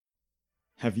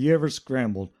Have you ever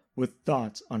scrambled with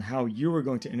thoughts on how you were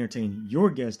going to entertain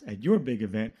your guest at your big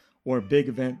event or a big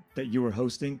event that you were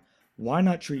hosting? Why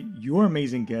not treat your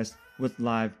amazing guest with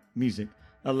live music?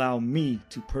 Allow me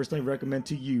to personally recommend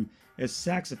to you a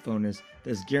saxophonist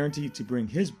that's guaranteed to bring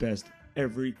his best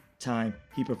every time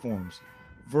he performs.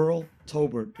 Verl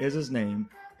Tolbert is his name.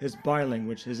 His body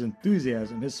language, his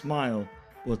enthusiasm, his smile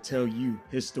will tell you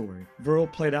his story. Verl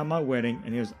played at my wedding,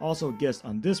 and he was also a guest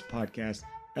on this podcast,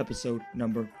 episode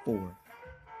number 4.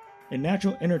 A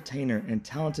natural entertainer and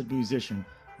talented musician,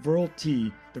 Verl T,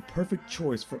 the perfect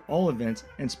choice for all events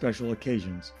and special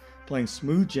occasions. Playing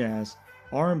smooth jazz,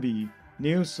 R&B,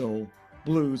 neo-soul,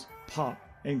 blues, pop,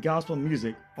 and gospel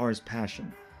music are his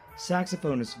passion.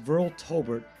 Saxophonist Verl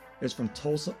Tolbert is from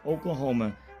Tulsa,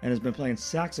 Oklahoma, and has been playing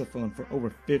saxophone for over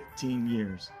 15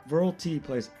 years. Verl T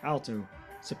plays alto,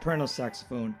 soprano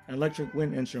saxophone, and electric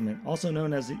wind instrument, also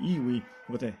known as the iwi,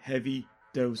 with a heavy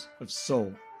dose of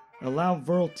soul. Allow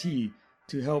Verl T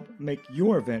to help make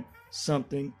your event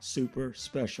something super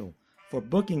special. For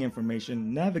booking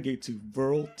information, navigate to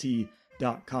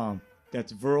verlt.com.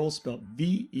 That's Verl spelled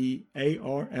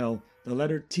V-E-A-R-L, the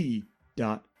letter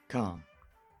T.com.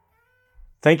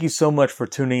 Thank you so much for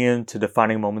tuning in to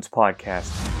Defining Moments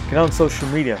Podcast. Get on social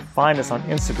media. Find us on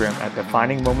Instagram at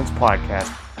Defining Moments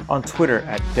Podcast, on Twitter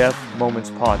at Def Moments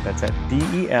Pod. That's at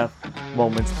DEF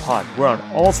Moments Pod. We're on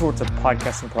all sorts of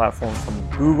podcasting platforms, from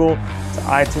Google to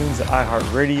iTunes to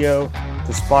iHeartRadio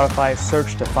to Spotify.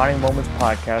 Search Defining Moments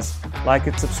Podcast. Like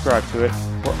and subscribe to it.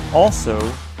 We're also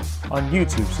on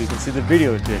YouTube, so you can see the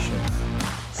video edition.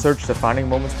 Search Defining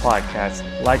Moments Podcast.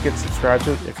 Like it, subscribe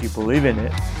to it if you believe in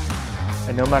it.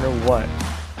 And no matter what,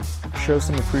 show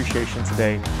some appreciation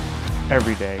today,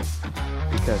 every day,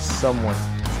 because someone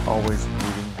is always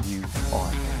rooting you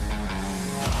on.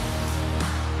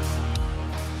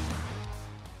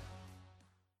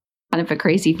 Kind of a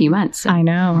crazy few months. So I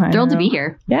know. Thrilled to be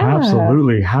here. Yeah.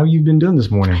 Absolutely. How you been doing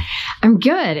this morning? I'm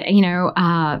good.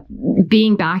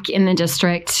 Being back in the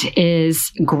district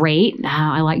is great.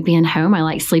 I like being home. I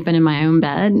like sleeping in my own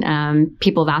bed.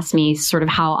 People have asked me sort of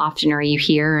how often are you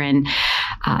here? And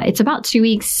it's about 2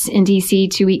 weeks in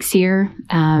DC, 2 weeks here.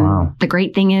 Wow. The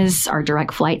great thing is our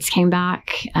direct flights came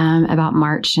back about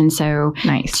March. And so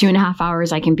Nice. 2.5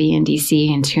 hours I can be in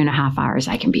DC and 2.5 hours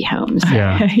I can be home. So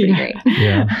Yeah. pretty great.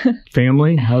 Yeah.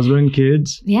 Family, husband,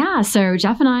 kids? Yeah. So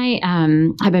Jeff and I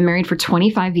have been married for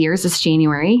 25 years this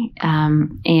January.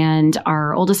 And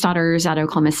our oldest daughter's at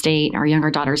Oklahoma State. Our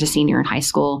younger daughter's a senior in high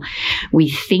school. We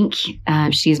think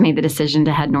she's made the decision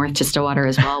to head north to Stillwater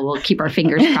as well. We'll keep our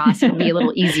fingers crossed. It'll be a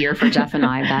little easier for Jeff and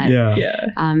I.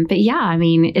 But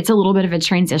it's a little bit of a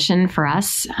transition for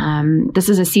us. This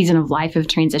is a season of life of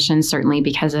transition, certainly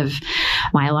because of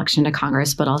my election to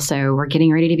Congress, but also we're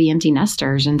getting ready to be empty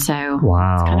nesters. And so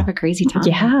it's kind of a crazy time.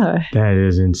 Yeah. That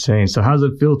is insane. So how does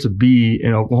it feel to be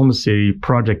in Oklahoma City,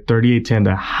 Project 3810,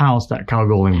 the house that Kyle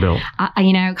Golding built?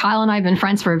 Kyle and I have been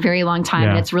friends for a very long time. Yeah.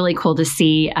 And it's really cool to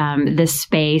see this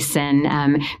space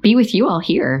and be with you all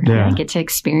here. Yeah. And get to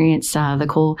experience the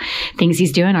cool things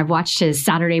he's doing. I've watched his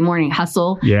Saturday morning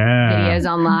hustle videos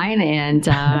online, and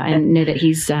I know that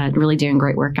he's really doing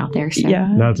great work out there. So.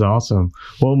 Yeah. That's awesome.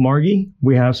 Well, Margie,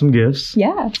 we have some gifts.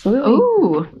 Yeah, absolutely.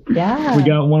 Ooh. Yeah. We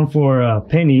got one for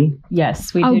Penny.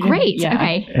 Yes, we Oh, do. great. Yeah.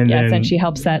 Okay. And she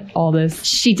helps set all this.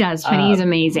 She does. Penny's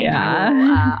amazing.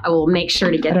 yeah. I will make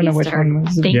sure to get I don't know these which to her. one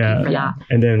was. Thank Yeah. you for that.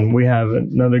 And then we have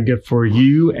another gift for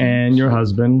you and your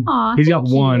husband. Aw, He's got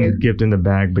thank one you. gift in the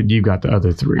bag, but you've got the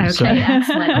other 3. Okay, So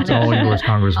excellent. it's all yours,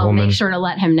 I'll Congresswoman. make sure to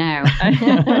let him know.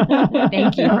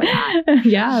 Thank you for that.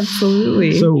 Yeah,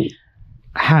 absolutely. So,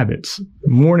 habits,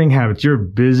 morning habits. You're a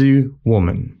busy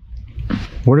woman.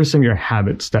 What are some of your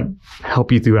habits that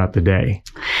help you throughout the day?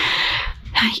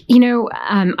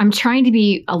 I'm trying to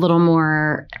be a little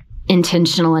more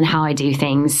intentional in how I do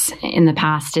things. In the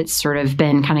past, it's sort of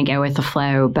been kind of go with the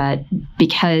flow, but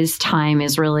because time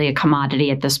is really a commodity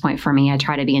at this point for me, I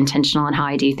try to be intentional in how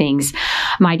I do things.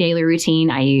 My daily routine,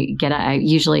 I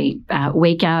usually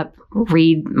wake up,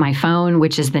 read my phone,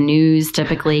 which is the news,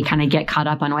 typically kind of get caught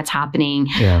up on what's happening,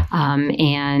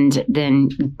 and then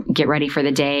get ready for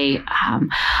the day.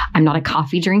 I'm not a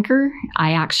coffee drinker.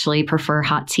 I actually prefer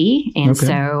hot tea. And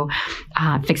so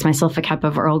fix myself a cup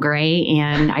of Earl Grey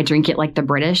and I drink it like the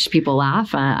British. People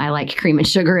laugh. I like cream and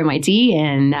sugar in my tea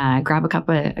and grab a cup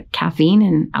of caffeine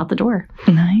and out the door.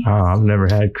 Nice. I've never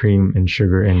had cream and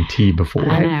sugar in tea before.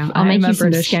 I know. I'll make you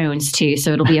some scones too.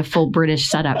 So it'll be a full British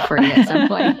setup for you at some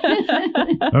point.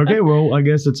 Okay, well, I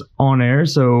guess it's on air,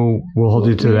 so we'll hold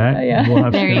you to that. Yeah. We'll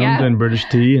have There you scones go. and British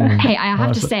tea. And Hey, I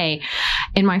have to say,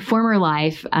 In my former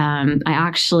life, I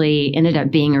actually ended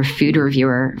up being a food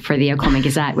reviewer for the Oklahoma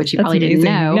Gazette, which you That's probably amazing.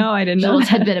 didn't know. No, I didn't know. A little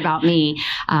tidbit about me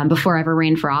before I ever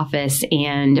ran for office.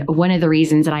 And one of the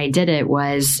reasons that I did it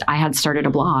was I had started a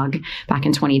blog back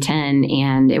in 2010,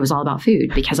 and it was all about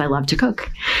food because I love to cook.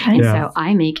 And Yeah. so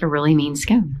I make a really mean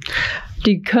scone.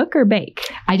 Do you cook or bake?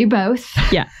 I do both.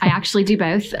 Yeah. I actually do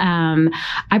both.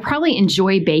 I probably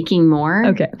enjoy baking more.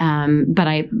 Okay. But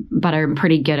I'm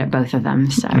pretty good at both of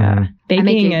them. So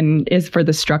Baking and is for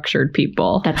the structured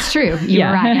people. that's true. You're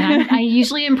Yeah. right. And I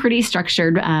usually am pretty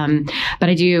structured. But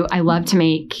I love to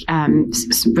make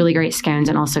really great scones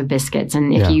and also biscuits.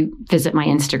 And if you visit my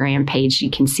Instagram page, you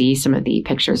can see some of the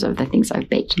pictures of the things I've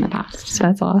baked in the past.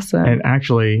 That's awesome. And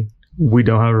actually, we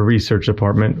don't have a research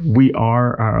department. We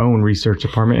are our own research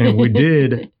department. And we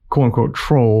did, quote unquote,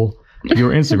 troll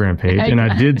your Instagram page. And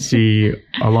I did see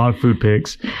a lot of food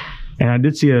pics. And I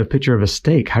did see a picture of a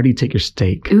steak. How do you take your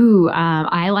steak? Ooh,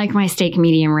 I like my steak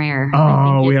medium rare.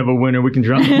 Oh, we have a winner. We can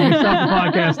stop the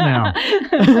podcast now.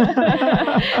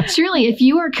 Truly, if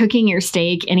you are cooking your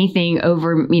steak anything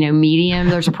over, medium,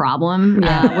 there's a problem.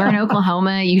 We're in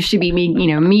Oklahoma. You should be,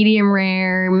 medium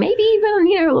rare, maybe even,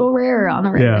 a little rare on the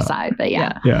rare side. But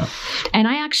yeah. And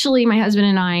my husband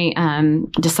and I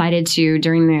decided to,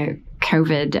 during the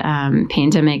COVID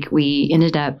pandemic, we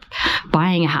ended up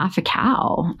buying a half a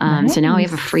cow. So now we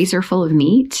have a freezer full of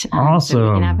meat. Awesome.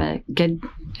 So we can have a good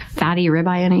fatty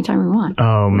ribeye anytime we want.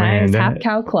 Oh, man. Nice. Half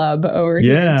Cow Club over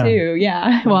here, too.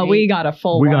 Yeah. Well, we got a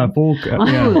full one. Got a full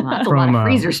That's a lot of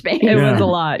freezer space. It was a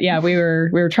lot. Yeah, we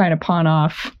were trying to pawn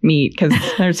off meat because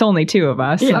there's only two of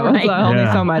us. So there's only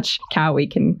so much cow we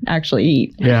can actually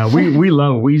eat. Yeah, we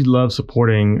love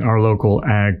supporting our local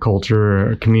ag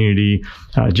culture community.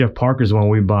 Jeff Parker's the one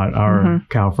we bought our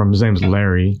cow from. His name's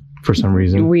Larry. For some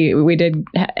reason, we did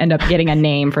end up getting a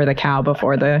name for the cow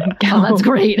before the cow. Oh, that's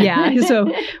great. Yeah,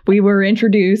 so we were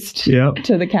introduced to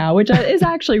the cow, which is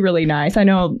actually really nice. I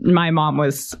know my mom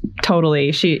was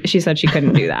totally. She said she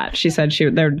couldn't do that. She said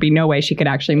there'd be no way she could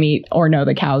actually meet or know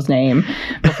the cow's name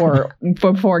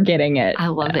before getting it. I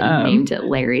love that you named it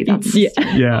Larry. That's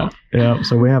yeah.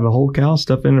 So we have a whole cow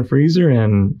stuffed in the freezer,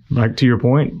 and like to your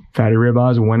point, fatty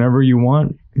ribeyes whenever you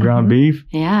want. Ground beef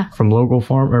from local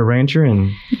farm or rancher,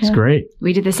 and it's great.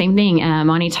 We did the same thing.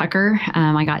 Monty Tucker,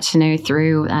 I got to know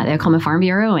through the Oklahoma Farm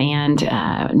Bureau, and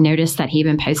noticed that he'd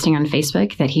been posting on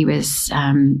Facebook that he was,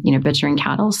 butchering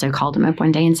cattle. So called him up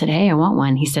one day and said, "Hey, I want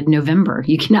one." He said, "November.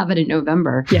 You can have it in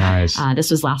November." Yeah. Nice. This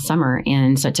was last summer,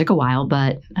 and so it took a while,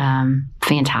 but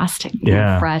fantastic.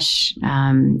 Fresh,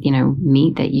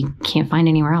 meat that you can't find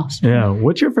anywhere else. Yeah.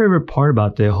 What's your favorite part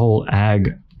about the whole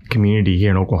ag community here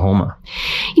in Oklahoma?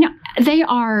 They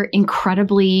are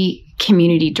incredibly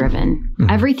community driven. Mm-hmm.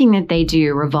 Everything that they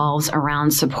do revolves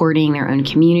around supporting their own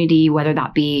community, whether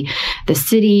that be the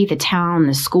city, the town,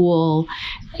 the school.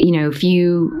 If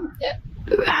you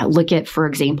look at, for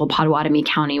example, Pottawatomie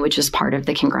County, which is part of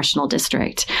the congressional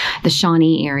district, the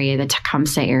Shawnee area, the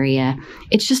Tecumseh area,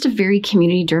 it's just a very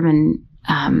community driven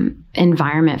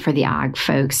environment for the ag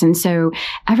folks. And so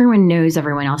everyone knows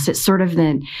everyone else. It's sort of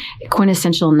the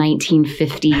quintessential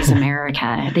 1950s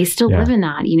America. They still live in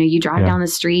that. You drive down the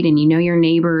street and you know your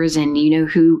neighbors and you know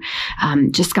who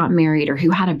just got married or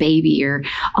who had a baby or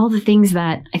all the things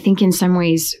that I think in some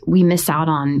ways we miss out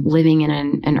on living in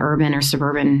an urban or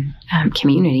suburban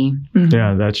community. Mm-hmm.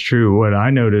 Yeah, that's true. What I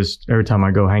noticed every time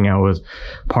I go hang out with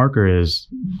Parker is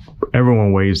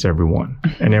everyone waves to everyone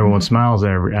and everyone smiles at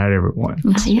everyone.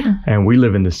 Yeah. And we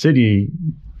live in the city,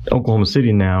 Oklahoma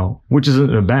City now, which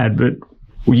isn't bad, but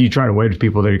when you try to wave to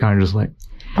people, they're kind of just like,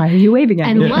 why are you waving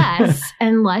at me?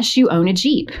 Unless you own a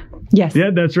Jeep. Yes. Yeah,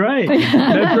 that's right.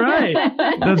 That's right.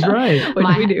 That's right.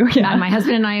 What do we do? Yeah. My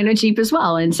husband and I own a Jeep as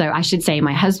well. And so I should say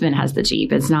my husband has the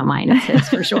Jeep. It's not mine. It's his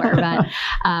for sure. But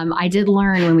I did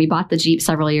learn when we bought the Jeep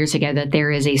several years ago that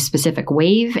there is a specific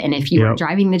wave. And if you are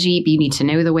driving the Jeep, you need to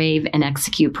know the wave and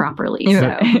execute properly. So.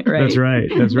 Right. That's right.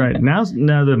 That's right. Now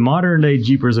the modern day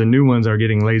Jeepers and new ones are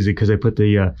getting lazy because they put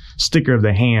the sticker of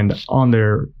the hand on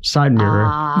their side mirror.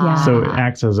 So it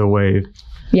acts as a wave.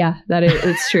 Yeah,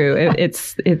 it's true.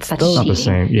 It's not the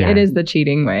same. Yeah. It is the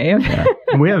cheating wave. Yeah.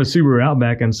 And we have a Subaru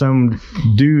Outback, and some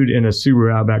dude in a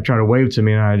Subaru Outback tried to wave to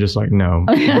me, and I just like, no,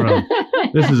 bro,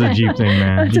 this is a Jeep thing,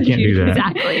 man. You can't do that.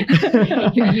 Exactly.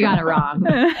 You got it wrong.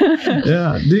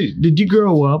 Yeah. Did you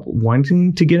grow up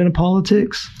wanting to get into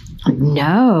politics?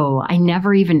 No, I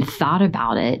never even thought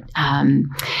about it.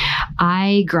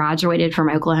 I graduated from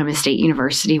Oklahoma State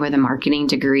University with a marketing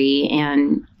degree,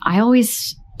 and I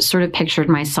always sort of pictured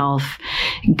myself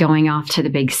going off to the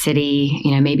big city,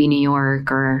 maybe New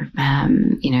York or,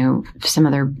 some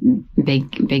other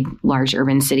big, large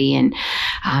urban city, and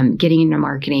getting into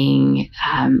marketing,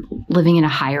 living in a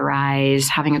high rise,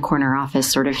 having a corner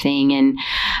office sort of thing. And,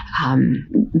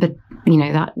 but,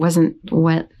 that wasn't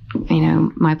what,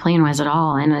 my plan was at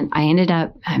all. And I ended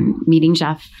up meeting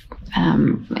Jeff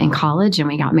in college, and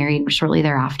we got married shortly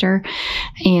thereafter.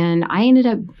 And I ended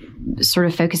up sort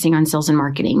of focusing on sales and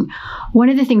marketing. One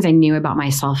of the things I knew about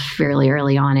myself fairly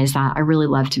early on is that I really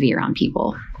love to be around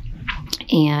people.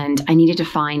 And I needed to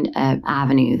find an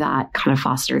avenue that kind of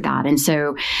fostered that. And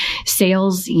so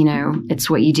sales, it's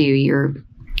what you do. You're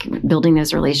building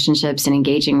those relationships and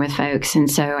engaging with folks.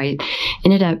 And so I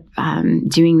ended up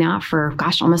doing that for,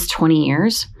 almost 20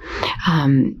 years.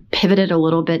 Pivoted a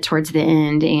little bit towards the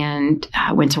end and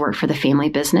went to work for the family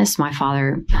business. My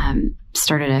father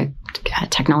started a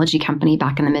technology company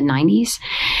back in the mid-90s.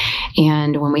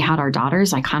 And when we had our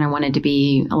daughters, I kind of wanted to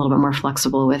be a little bit more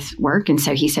flexible with work. And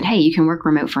so he said, hey, you can work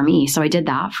remote for me. So I did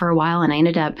that for a while, and I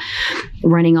ended up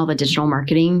running all the digital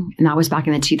marketing. And that was back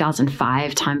in the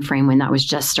 2005 timeframe when that was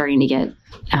just starting to get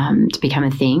to become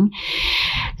a thing.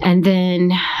 And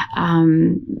then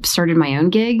started my own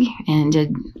gig and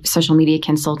did social media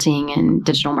consulting and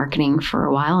digital marketing for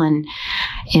a while. And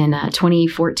in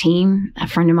 2014, a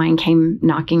friend of mine came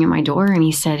knocking at my door, and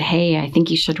he said, hey, I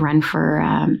think you should run for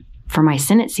my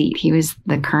Senate seat. He was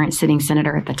the current sitting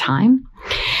senator at the time.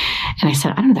 And I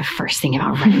said, I don't know the first thing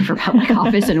about running for public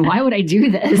office, and why would I do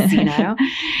this,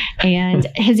 And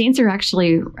his answer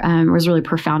actually was really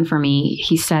profound for me.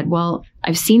 He said, well,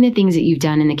 I've seen the things that you've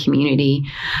done in the community.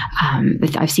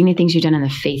 I've seen the things you've done in the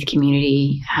faith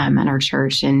community at our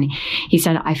church. And he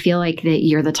said, I feel like that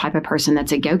you're the type of person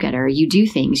that's a go-getter. You do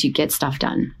things, you get stuff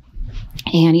done.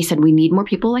 And he said, we need more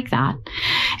people like that,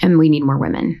 and we need more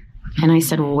women. And I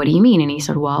said, well, what do you mean? And he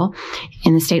said, well,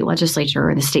 in the state legislature,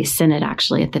 or the state Senate,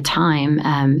 actually, at the time,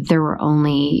 there were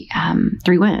only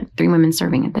 3 women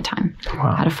serving at the time,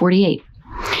 out of 48.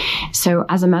 So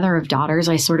as a mother of daughters,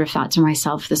 I sort of thought to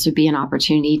myself, this would be an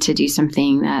opportunity to do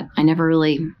something that I never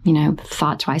really,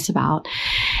 thought twice about.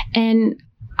 And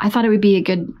I thought it would be a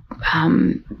good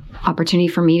opportunity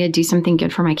for me to do something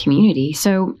good for my community.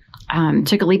 So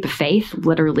took a leap of faith,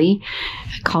 literally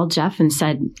called Jeff and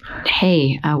said,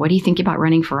 hey, what do you think about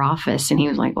running for office? And he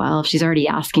was like, well, if she's already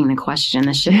asking the question,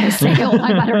 the ship has sailed.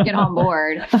 I better get on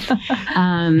board.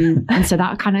 And so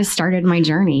that kind of started my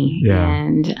journey,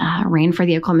 and ran for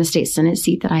the Oklahoma State Senate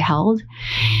seat that I held.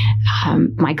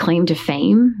 My claim to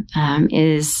fame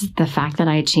is the fact that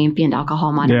I championed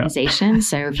alcohol modernization. Yeah.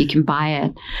 So if you can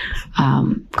buy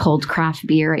a cold craft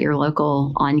beer at your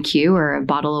local On Q, or a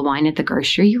bottle of wine at the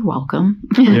grocery, you're welcome.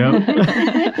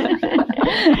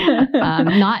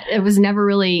 It was never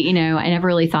really, I never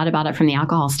really thought about it from the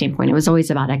alcohol standpoint. It was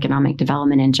always about economic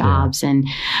development and jobs. And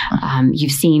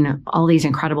you've seen all these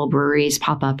incredible breweries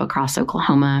pop up across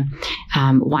Oklahoma,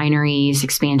 wineries,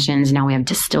 expansions. Now we have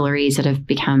distilleries that have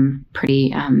become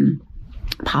pretty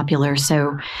popular.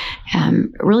 So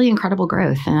really incredible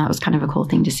growth. And that was kind of a cool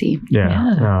thing to see.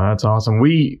 Yeah. No, that's awesome.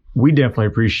 We definitely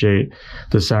appreciate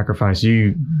the sacrifice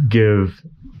you give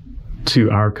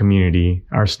to our community,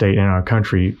 our state, and our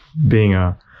country, being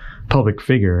a public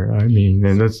figure. I mean,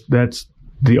 and that's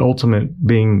the ultimate,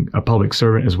 being a public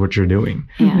servant is what you're doing.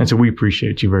 Yeah. And so we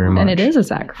appreciate you very much. And it is a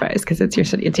sacrifice, because it's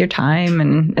your time,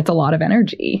 and it's a lot of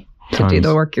energy to do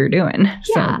the work you're doing. Yeah,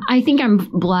 so I think I'm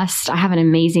blessed. I have an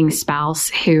amazing spouse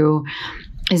who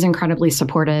is incredibly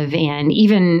supportive. And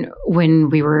even when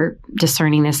we were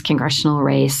discerning this congressional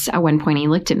race, at one point he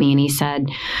looked at me and he said,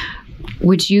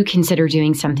 would you consider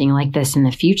doing something like this in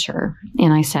the future?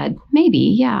 And I said,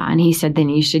 maybe, yeah. And he said, then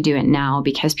you should do it now,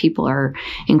 because people are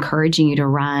encouraging you to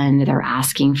run. They're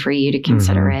asking for you to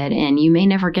consider it. And you may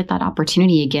never get that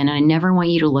opportunity again. And I never want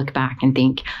you to look back and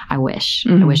think, I wish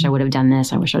I would have done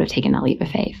this. I wish I would have taken that leap of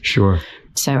faith. Sure.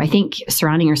 So I think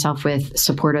surrounding yourself with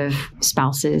supportive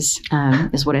spouses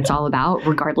is what it's all about,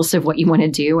 regardless of what you want to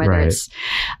do, whether it's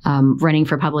running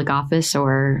for public office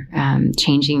or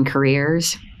changing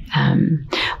careers.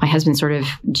 My husband sort of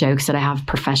jokes that I have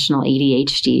professional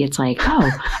ADHD. It's like, oh,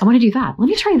 I want to do that. Let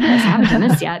me try this. I haven't done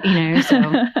this yet, So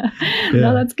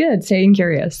no, that's good. Staying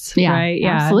curious. Yeah, right?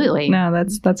 Yeah, absolutely. No,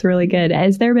 that's really good.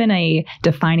 Has there been a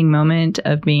defining moment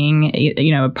of being,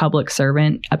 a public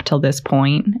servant up till this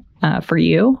point for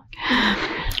you?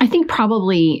 I think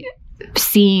probably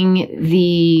seeing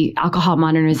the alcohol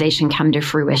modernization come to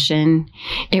fruition.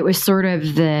 It was sort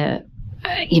of the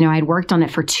I'd worked on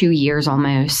it for 2 years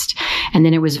almost. And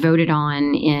then it was voted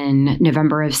on in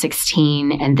November of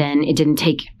 16. And then it didn't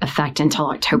take effect until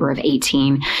October of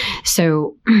 18.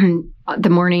 So the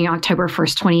morning, October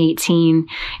 1st, 2018,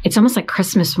 it's almost like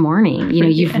Christmas morning.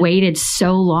 You've waited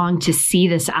so long to see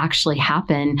this actually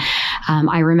happen.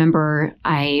 I remember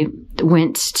I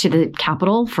went to the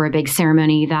Capitol for a big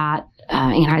ceremony that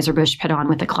Anheuser-Busch put on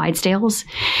with the Clydesdales.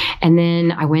 And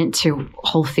then I went to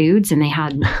Whole Foods and they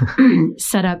had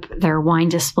set up their wine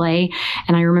display.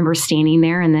 And I remember standing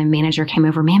there and the manager came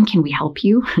over, "Ma'am, can we help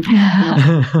you?"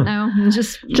 No, I'm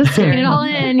just taking it all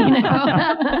in,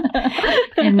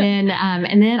 And then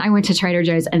I went to Trader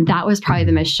Joe's, and that was probably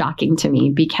the most shocking to me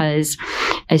because,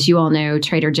 as you all know,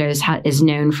 Trader Joe's is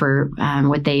known for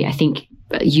what they, I think,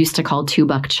 used to call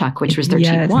 $2 Chuck, which was their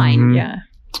cheap wine. Mm-hmm. Yeah.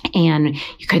 And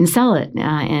you couldn't sell it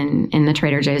in the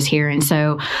Trader Joe's here. And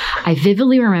so I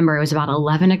vividly remember it was about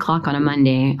 11 o'clock on a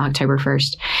Monday, October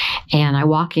 1st. And I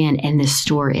walk in and this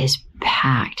store is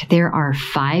packed. There are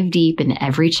 5 deep in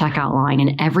every checkout line,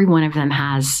 and every one of them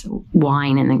has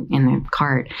wine in the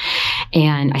cart.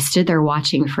 And I stood there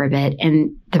watching for a bit,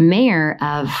 and the mayor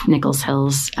of Nichols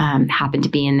Hills happened to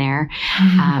be in there.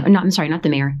 Not the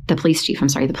mayor, the police chief.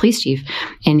 The police chief.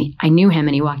 And I knew him,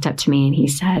 and he walked up to me and he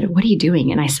said, "What are you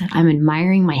doing?" And I said, "I'm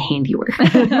admiring my handiwork." But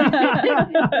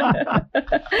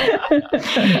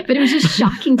it was just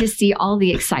shocking to see all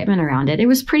the excitement around it. It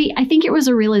was I think it was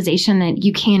a realization that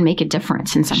you can make a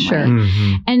difference in some way.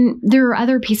 Mm-hmm. And there are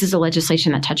other pieces of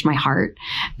legislation that touched my heart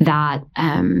that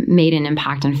made an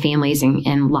impact on families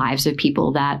and lives of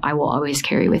people that I will always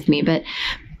carry with me. But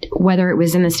whether it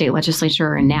was in the state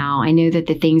legislature or now, I know that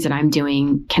the things that I'm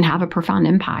doing can have a profound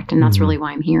impact. And that's really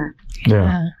why I'm here.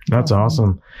 Yeah, that's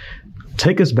awesome.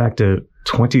 Take us back to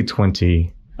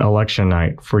 2020 election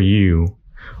night for you.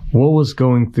 What was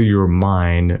going through your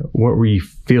mind? What were you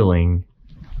feeling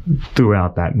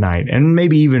throughout that night, and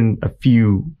maybe even a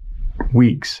few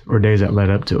weeks or days that led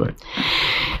up to it?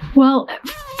 Well,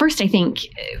 first, I think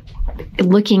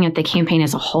looking at the campaign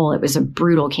as a whole, it was a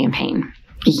brutal campaign.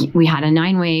 We had a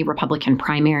 9-way Republican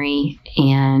primary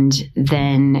and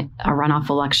then a runoff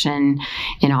election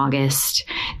in August.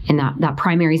 And that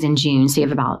primary is in June. So you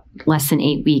have about less than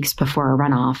 8 weeks before a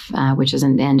runoff, which is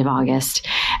in the end of August.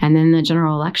 And then the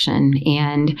general election.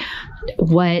 And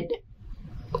what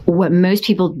most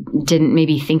people didn't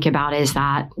maybe think about is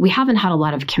that we haven't had a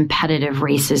lot of competitive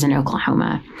races in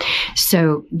Oklahoma.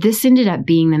 So this ended up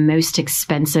being the most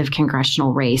expensive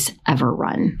congressional race ever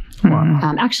run.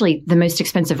 Wow. Actually, the most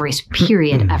expensive race,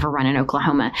 period, ever run in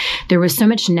Oklahoma. There was so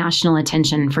much national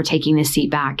attention for taking this seat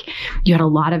back. You had a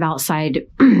lot of outside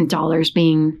dollars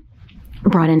being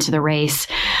brought into the race.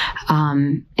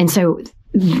 And so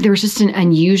there was just an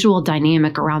unusual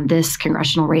dynamic around this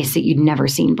congressional race that you'd never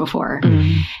seen before.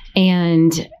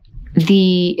 And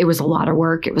it was a lot of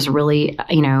work. It was really,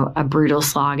 a brutal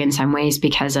slog in some ways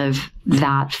because of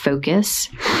that focus.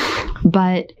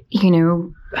 But,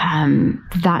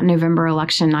 that November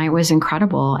election night was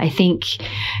incredible. I think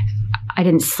I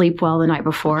didn't sleep well the night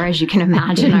before, as you can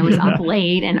imagine. I was up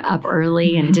late and up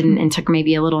early and took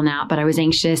maybe a little nap, but I was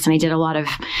anxious and I did a lot of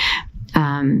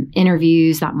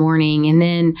interviews that morning. And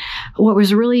then what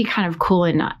was really kind of cool,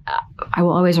 and I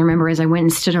will always remember, is I went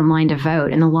and stood in line to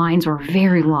vote, and the lines were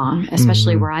very long,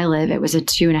 especially where I live. It was a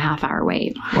 2.5-hour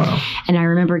wait. Wow. And I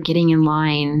remember getting in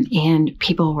line and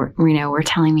people were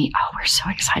telling me, "Oh, we're so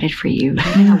excited for you.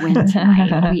 You're going to win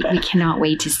tonight. We cannot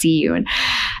wait to see you." And,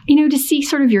 to see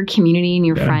sort of your community and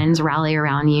your friends rally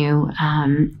around you.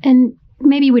 And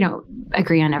maybe we don't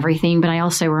agree on everything, but I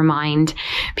also remind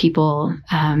people,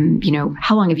 how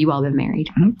long have you all been married?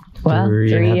 Well,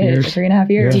 3.5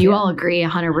 years. Do you all agree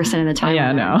 100% of the time?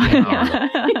 Yeah, no.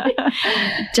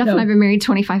 Jeff and I have been married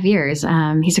 25 years.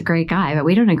 He's a great guy, but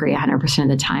we don't agree 100% of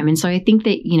the time. And so I think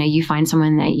that, you find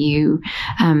someone that you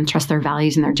trust their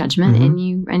values and their judgment, and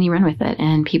you run with it.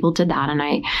 And people did that. And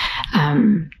I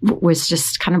was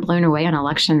just kind of blown away on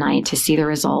election night to see the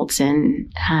results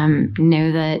and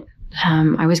know that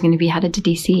I was going to be headed to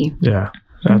DC. Yeah,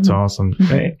 that's awesome.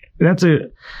 Hey, that's a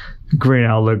great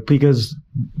outlook, because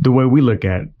the way we look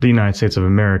at the United States of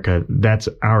America, that's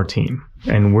our team,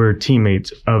 and we're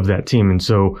teammates of that team. And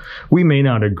so we may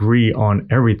not agree on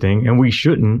everything, and we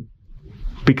shouldn't,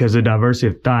 because the diversity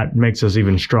of thought makes us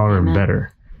even stronger and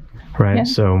better. Right. Yeah.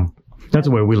 So that's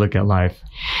the way we look at life.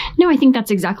 No, I think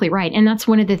that's exactly right. And that's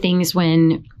one of the things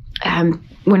when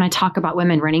I talk about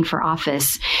women running for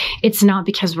office, it's not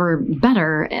because we're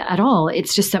better at all.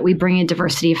 It's just that we bring a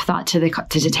diversity of thought to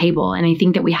the table. And I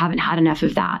think that we haven't had enough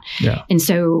of that. Yeah. And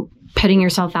so putting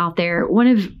yourself out there, one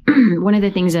of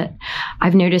the things that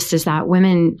I've noticed is that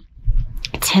women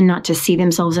tend not to see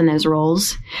themselves in those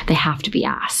roles, they have to be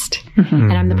asked.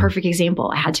 And I'm the perfect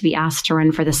example. I had to be asked to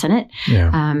run for the Senate.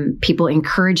 People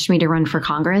encouraged me to run for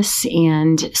Congress.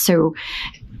 And so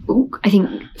I think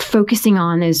focusing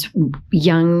on those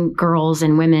young girls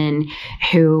and women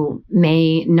who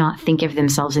may not think of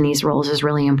themselves in these roles is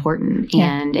really important.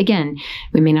 And again,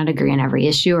 we may not agree on every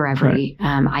issue or every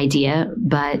idea,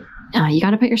 but you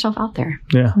got to put yourself out there.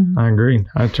 Yeah, I agree.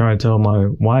 I try to tell my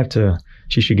wife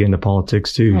she should get into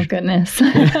politics too. Oh, goodness.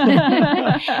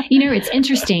 It's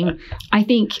interesting. I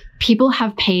think people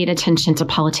have paid attention to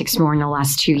politics more in the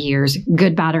last 2 years,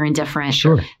 good, bad, or indifferent,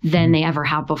 than they ever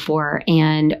have before.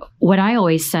 And what I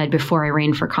always said before I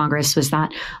ran for Congress was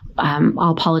that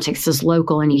all politics is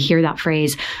local, and you hear that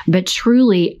phrase, but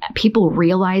truly people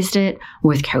realized it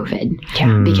with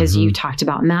COVID because you talked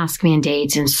about mask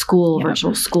mandates and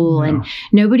virtual school, and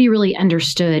nobody really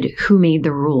understood who made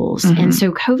the rules. And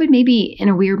so COVID maybe in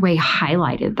a weird way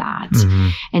highlighted that.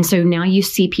 And so now you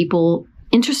see people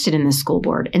interested in the school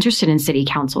board, interested in city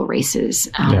council races.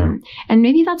 And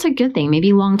maybe that's a good thing.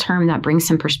 Maybe long term that brings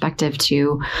some perspective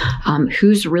to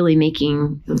who's really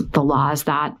making the laws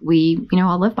that we,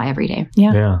 all live by every day.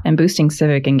 And boosting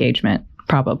civic engagement.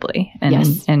 Probably.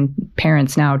 And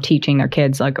parents now teaching their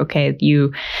kids, like, okay,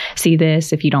 you see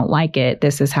this, if you don't like it,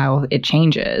 this is how it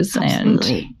changes.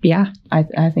 Absolutely. And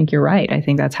I think you're right. I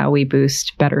think that's how we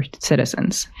boost better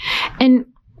citizens. And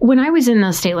when I was in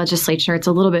the state legislature, it's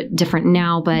a little bit different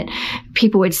now, but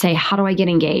people would say, how do I get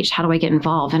engaged? How do I get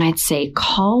involved? And I'd say,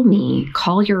 call me,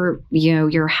 call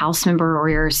your House member or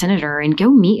your senator and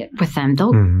go meet with them.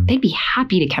 They'd be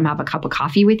happy to come have a cup of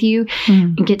coffee with you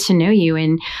and get to know you.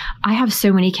 And I have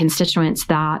so many constituents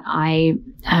that I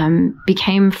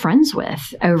became friends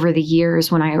with over the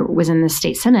years when I was in the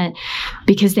state Senate,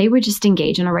 because they would just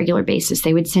engage on a regular basis.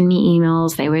 They would send me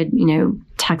emails. They would,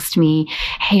 text me,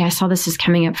 hey, I saw this is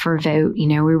coming up for a vote.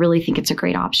 We really think it's a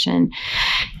great option.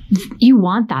 You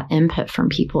want that input from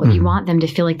people. You want them to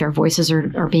feel like their voices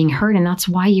are being heard, and that's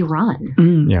why you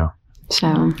run. Yeah.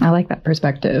 So I like that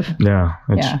perspective. Yeah,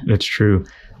 it's true.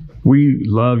 We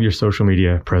love your social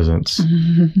media presence.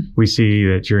 We see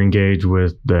that you're engaged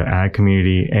with the ag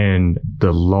community and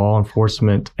the law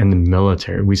enforcement and the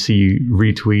military. We see you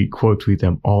retweet, quote tweet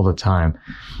them all the time.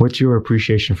 What's your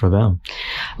appreciation for them?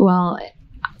 Well,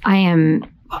 I am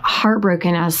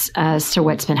heartbroken as to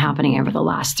what's been happening over the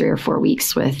last 3 or 4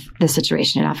 weeks with the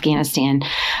situation in Afghanistan.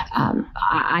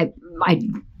 I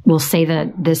will say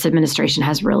that this administration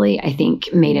has really, I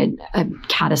think, made a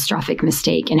catastrophic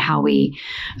mistake in how we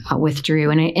withdrew.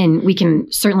 And we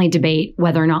can certainly debate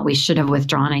whether or not we should have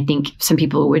withdrawn. I think some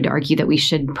people would argue that we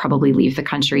should probably leave the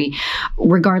country.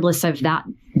 Regardless of that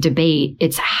debate,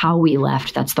 it's how we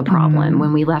left that's the problem.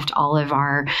 When we left all of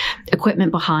our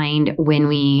equipment behind, when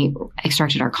we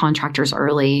extracted our contractors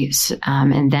early,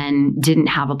 and then didn't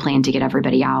have a plan to get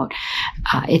everybody out,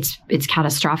 it's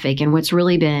catastrophic. And what's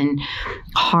really been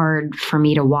hard for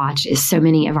me to watch is so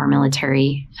many of our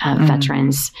military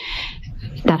veterans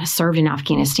that have served in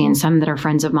Afghanistan, some that are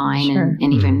friends of mine,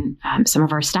 and even some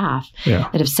of our staff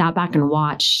that have sat back and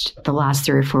watched the last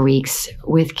 3 or 4 weeks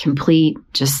with complete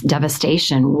just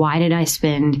devastation. Why did I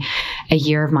spend a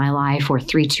year of my life or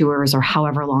 3 tours or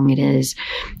however long it is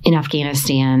in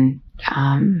Afghanistan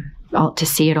to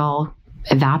see it all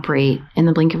evaporate in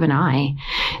the blink of an eye?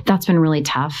 That's been really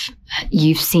tough.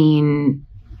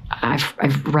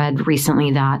 I've read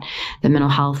recently that the mental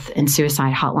health and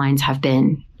suicide hotlines have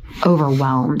been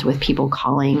overwhelmed with people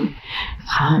calling.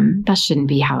 That shouldn't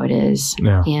be how it is.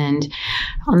 And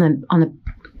on the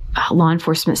law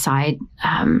enforcement side,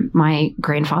 my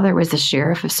grandfather was the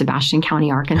sheriff of Sebastian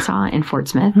County, Arkansas, in Fort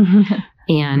Smith,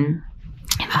 and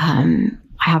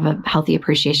I have a healthy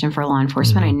appreciation for law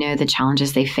enforcement. I know the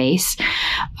challenges they face.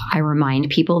 I remind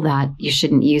people that you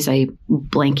shouldn't use a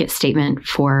blanket statement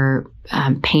for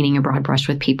painting a broad brush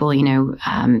with people.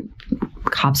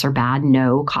 Cops are bad.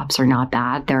 No, cops are not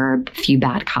bad. There are a few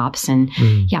bad cops, and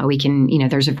we can.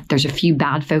 There's a few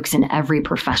bad folks in every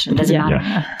profession. Doesn't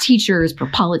matter, teachers,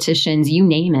 politicians, you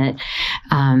name it.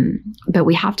 But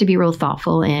we have to be real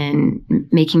thoughtful in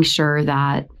making sure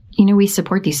that we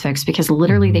support these folks, because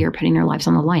literally they are putting their lives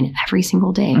on the line every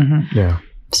single day.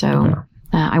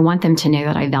 I want them to know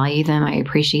that I value them. I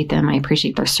appreciate them. I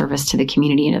appreciate their service to the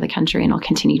community and to the country, and I'll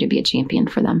continue to be a champion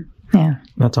for them. Yeah.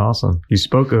 That's awesome. You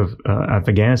spoke of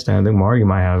Afghanistan. I think Margie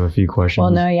might have a few questions.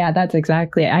 Well, no, that's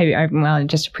exactly. I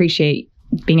just appreciate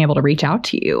being able to reach out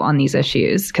to you on these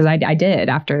issues, because I did.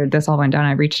 After this all went down,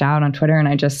 I reached out on Twitter and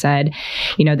I just said,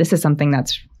 this is something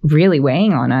that's really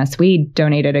weighing on us. We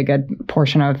donated a good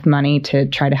portion of money to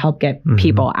try to help get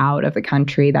people out of the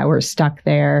country that were stuck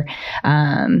there.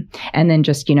 And then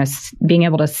just, being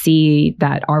able to see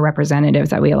that our representatives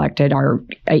that we elected are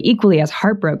equally as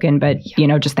heartbroken, but,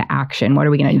 just the action. What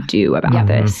are we going to do about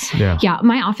this? Yeah.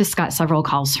 My office got several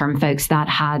calls from folks that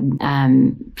had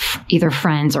either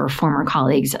friends or former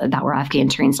colleagues that were Afghan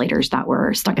translators that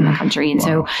were stuck in the country. And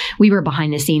so we were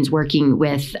behind the scenes working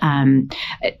with,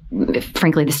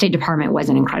 frankly, the State Department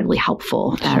wasn't incredibly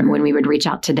helpful. When we would reach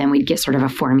out to them, we'd get sort of a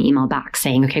form email back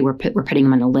saying, okay, we're putting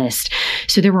them on a list.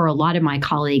 So there were a lot of my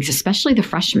colleagues, especially the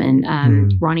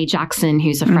freshmen, Ronnie Jackson,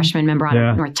 who's a freshman member out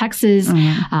of North Texas,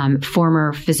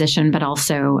 former physician, but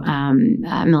also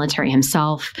military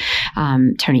himself,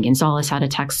 Tony Gonzalez out of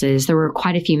Texas. There were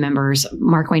quite a few members,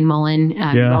 Mark Wayne Mullen,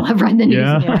 you all have read the news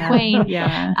of Mark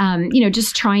Wayne,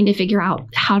 just trying to figure out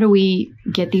how do we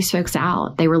get these folks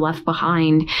out? They were left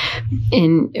behind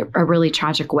in a really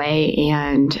tragic way,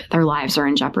 and their lives are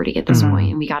in jeopardy at this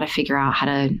point. And we got to figure out how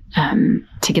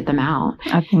to get them out.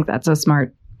 I think that's a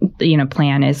smart,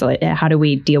 plan is how do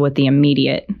we deal with the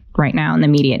immediate right now? And the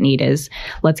immediate need is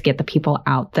let's get the people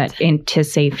out into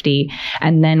safety.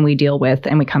 And then we deal with,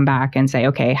 and we come back and say,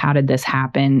 okay, how did this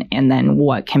happen? And then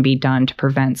what can be done to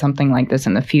prevent something like this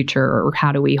in the future? Or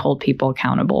how do we hold people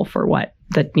accountable for what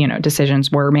the decisions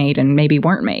were made and maybe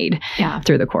weren't made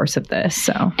through the course of this.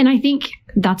 So, and I think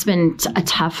that's been a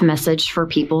tough message for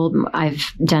people. I've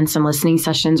done some listening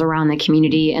sessions around the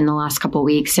community in the last couple of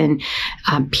weeks, and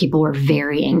people were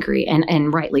very angry,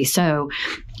 and rightly so.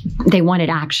 They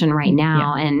wanted action right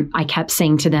now. And I kept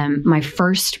saying to them, my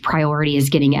first priority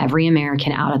is getting every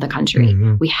American out of the country.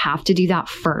 We have to do that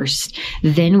first.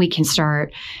 Then we can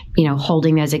start,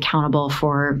 holding those accountable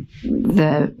for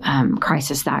the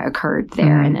crisis that occurred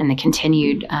there and the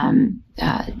continued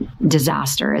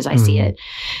disaster, as I see it,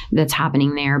 that's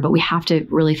happening there. But we have to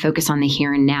really focus on the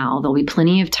here and now. There'll be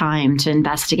plenty of time to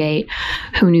investigate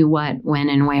who knew what, when,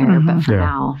 and where. But for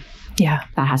now,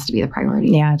 that has to be the priority.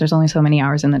 Yeah, there's only so many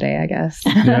hours in the day, I guess.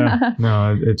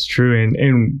 No, it's true.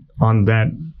 And on that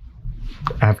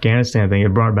Afghanistan thing,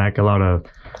 it brought back a lot of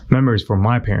memories for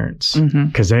my parents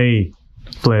because they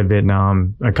fled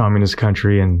Vietnam, a communist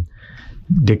country, and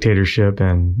dictatorship,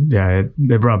 and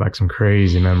they brought back some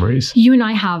crazy memories. You and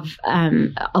I have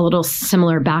a little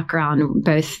similar background,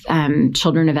 both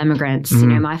children of immigrants.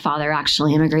 My father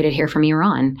actually immigrated here from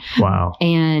Iran. Wow.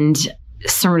 And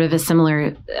sort of a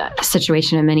similar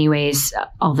situation in many ways,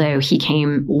 although he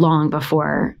came long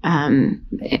before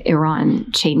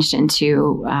Iran changed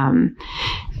into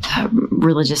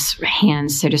religious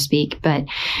hands, so to speak. But,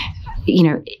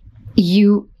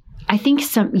 I think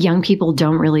some young people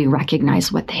don't really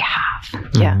recognize what they have.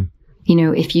 Yeah.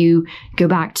 If you go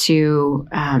back to,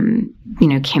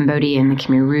 Cambodia and the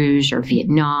Khmer Rouge, or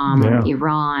Vietnam, or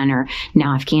Iran, or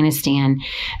now Afghanistan,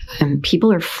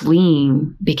 people are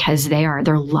fleeing because their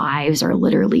lives are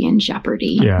literally in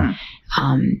jeopardy.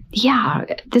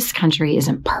 This country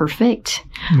isn't perfect.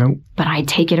 Nope. But I'd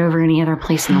take it over any other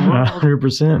place in the world.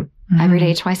 100%. Every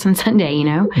day, twice on Sunday,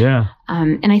 Yeah.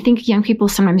 And I think young people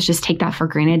sometimes just take that for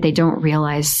granted. They don't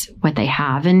realize what they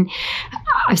have. And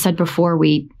I've said before,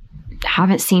 we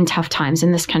haven't seen tough times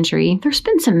in this country. There's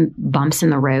been some bumps in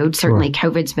the road. Certainly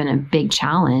COVID's been a big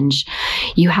challenge.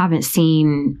 You haven't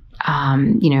seen,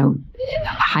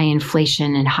 high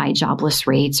inflation and high jobless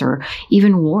rates, or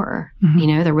even war.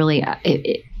 They're really,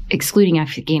 excluding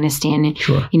Afghanistan,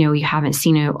 you haven't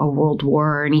seen a world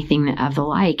war or anything of the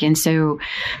like. And so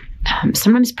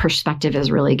sometimes perspective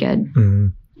is really good.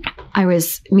 I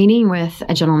was meeting with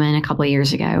a gentleman a couple of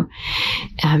years ago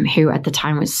who at the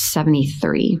time was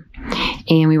 73.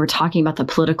 And we were talking about the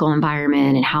political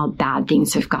environment and how bad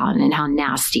things have gotten and how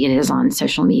nasty it is on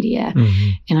social media.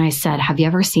 And I said, have you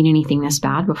ever seen anything this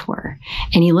bad before?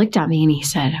 And he looked at me and he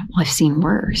said, well, I've seen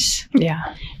worse.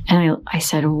 Yeah. And I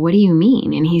said, well, what do you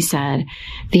mean? And he said,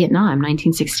 Vietnam,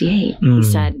 1968. He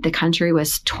said, the country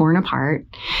was torn apart.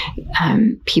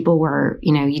 People were,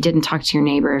 you didn't talk to your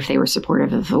neighbor if they were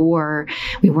supportive of the war.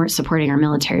 We weren't supporting our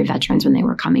military veterans when they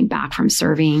were coming back from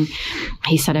serving.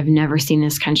 He said, I've never seen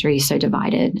this country so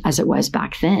divided as it was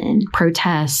back then.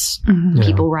 Protests,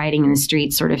 people rioting in the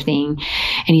streets, sort of thing.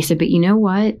 And he said, but you know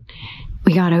what?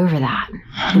 We got over that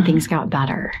and things got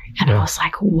better. And I was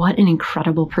like, what an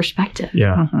incredible perspective.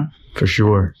 Yeah, for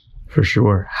sure. For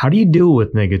sure. How do you deal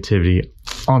with negativity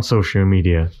on social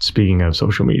media? Speaking of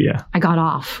social media, I got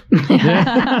off.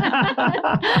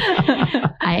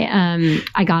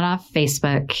 I got off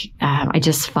Facebook. I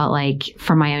just felt like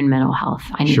for my own mental health,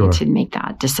 I needed to make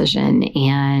that decision.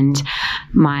 And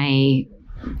my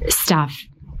staff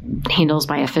handles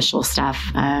my official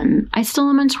stuff. I still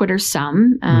am on Twitter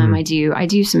some. I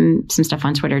do some stuff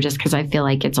on Twitter just because I feel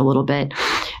like it's a little bit,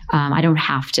 I don't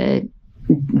have to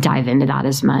dive into that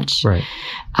as much. Right.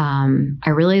 I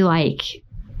really like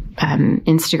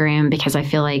Instagram because I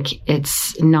feel like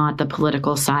it's not the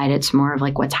political side. It's more of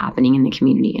like what's happening in the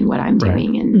community and what I'm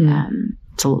doing. And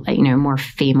it's, more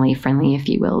family friendly, if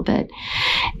you will. But,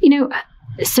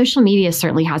 social media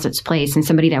certainly has its place. And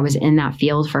somebody that was in that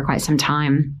field for quite some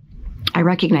time, I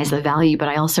recognize the value, but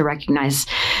I also recognize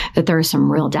that there are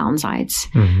some real downsides.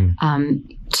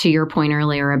 To your point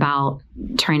earlier about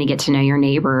trying to get to know your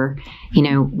neighbor,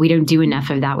 we don't do enough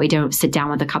of that. We don't sit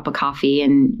down with a cup of coffee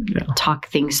and talk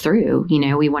things through.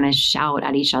 We want to shout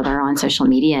at each other on social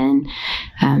media,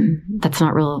 and that's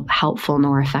not real helpful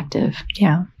nor effective.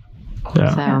 Yeah.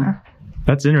 So.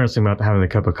 That's interesting about having a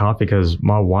cup of coffee, because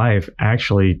my wife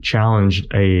actually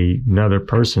challenged another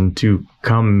person to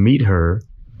come meet her.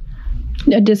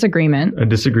 A disagreement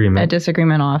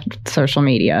off social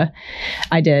media.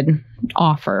 I did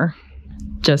offer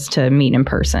just to meet in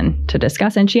person to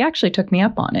discuss, and she actually took me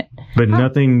up on it. But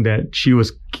nothing that she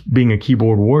was being a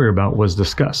keyboard warrior about was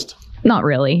discussed. Not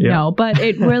really, no. But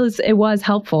it was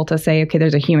helpful to say, okay,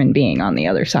 there's a human being on the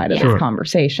other side of this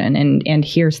conversation, and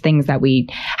here's things that we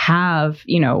have,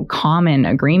 common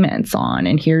agreements on,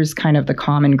 and here's kind of the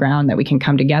common ground that we can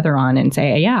come together on and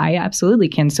say, yeah, I absolutely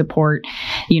can support,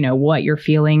 what you're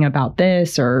feeling about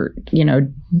this, or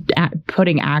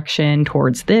putting action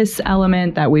towards this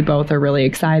element that we both are really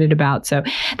excited about. So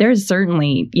there's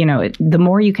certainly, the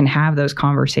more you can have those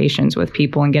conversations with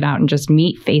people and get out and just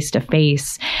meet face to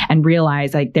face and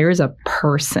realize like there's a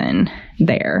person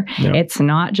there. Yep. It's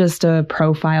not just a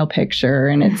profile picture,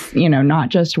 and it's, not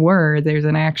just words. There's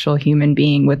an actual human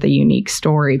being with a unique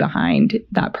story behind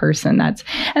that person. That's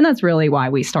really why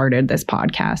we started this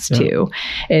podcast too,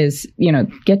 is,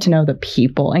 get to know the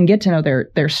people and get to know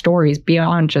their stories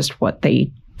beyond just what they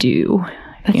do.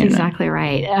 That's exactly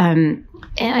right.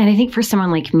 And I think for someone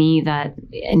like me that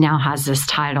now has this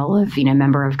title of,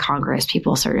 member of Congress,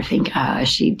 people sort of think,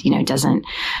 she, doesn't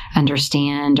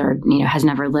understand or, has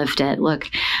never lived it. Look,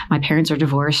 my parents were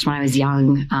divorced when I was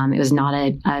young. It was not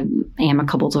a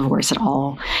amicable divorce at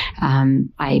all.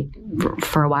 I,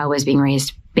 for a while, was being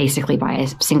raised basically by a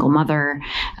single mother.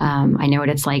 I know what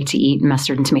it's like to eat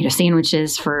mustard and tomato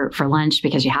sandwiches for lunch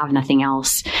because you have nothing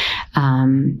else.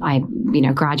 I,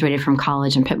 graduated from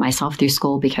college and put myself through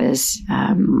school because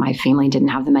my family didn't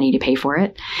have the money to pay for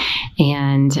it,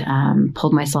 and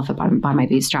pulled myself up by my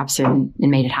bootstraps and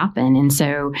made it happen. And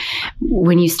so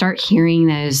when you start hearing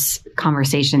those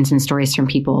conversations and stories from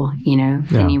people,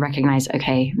 then you recognize,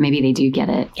 okay, maybe they do get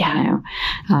it.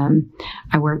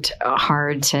 I worked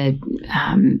hard to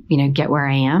get where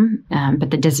I am.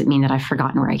 But that doesn't mean that I've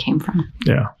forgotten where I came from.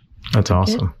 Yeah, that's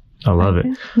awesome. I love it.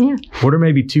 Yeah. What are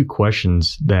maybe 2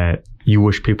 questions that you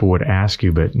wish people would ask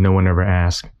you, but no one ever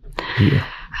asked you?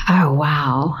 Oh,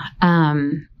 wow.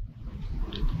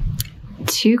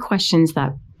 2 questions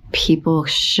that people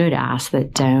should ask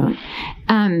that don't.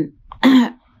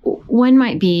 One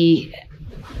might be,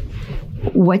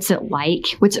 what's it like?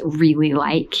 What's it really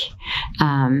like?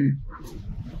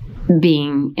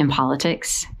 Being in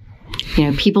politics.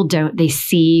 People they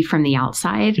see from the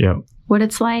outside what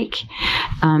it's like,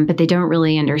 but they don't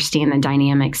really understand the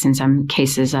dynamics in some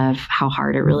cases of how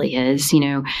hard it really is.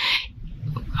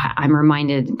 I'm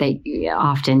reminded that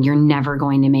often you're never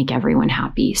going to make everyone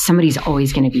happy. Somebody's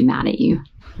always going to be mad at you,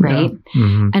 right? Yeah.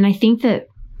 Mm-hmm. And I think that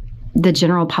the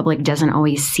general public doesn't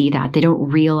always see that. They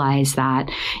don't realize that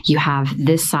you have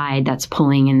this side that's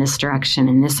pulling in this direction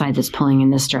and this side that's pulling in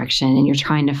this direction, and you're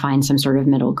trying to find some sort of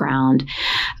middle ground.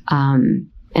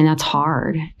 And that's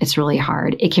hard. It's really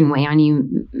hard. It can weigh on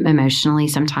you emotionally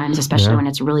sometimes, especially when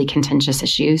it's really contentious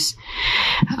issues.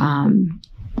 And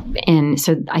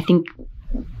so I think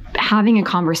having a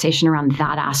conversation around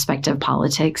that aspect of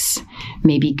politics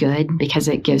may be good, because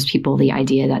it gives people the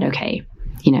idea that, okay,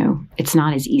 it's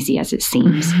not as easy as it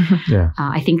seems.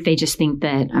 I think they just think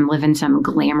that I'm living some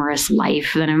glamorous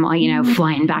life, that I'm,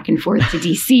 flying back and forth to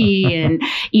DC and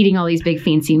eating all these big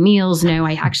fancy meals. No,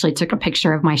 I actually took a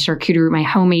picture of my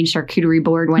homemade charcuterie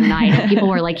board one night, and people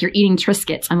were like, "You're eating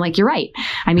Triscuits." I'm like, "You're right.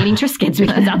 I'm eating Triscuits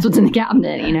because that's what's in the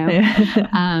cabinet."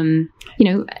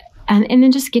 And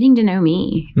then just getting to know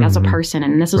me as a person.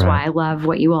 And this is why I love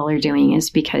what you all are doing, is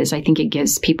because I think it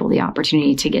gives people the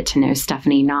opportunity to get to know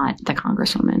Stephanie, not the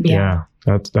Congresswoman. Yeah,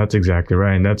 that's exactly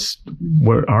right. And that's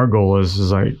what our goal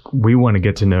is like, we want to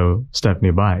get to know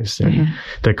Stephanie Bice. And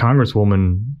the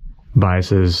Congresswoman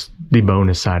Bice is the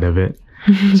bonus side of it.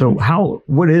 So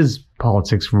what is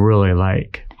politics really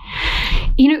like?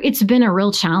 It's been a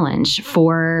real challenge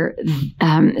for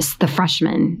the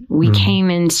freshmen. We came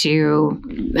into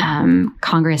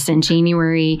Congress in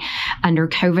January under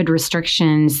COVID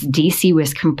restrictions. DC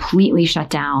was completely shut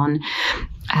down.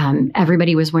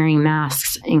 Everybody was wearing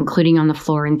masks, including on the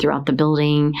floor and throughout the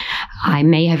building. I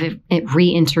may have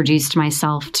reintroduced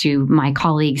myself to my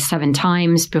colleagues 7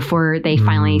 times before they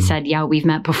finally said, yeah, we've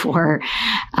met before,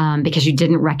 because you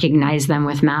didn't recognize them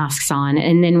with masks on.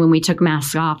 And then when we took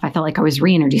masks off, I felt like I was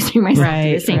reintroducing myself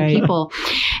to the same people.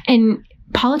 And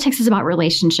politics is about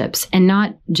relationships, and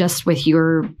not just with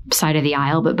your side of the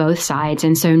aisle, but both sides.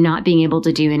 And so not being able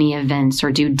to do any events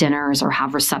or do dinners or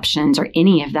have receptions or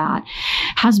any of that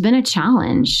has been a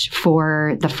challenge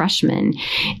for the freshmen.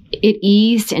 It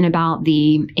eased in about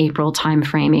the April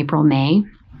timeframe, April, May.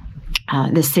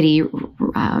 The city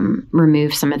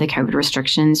removed some of the COVID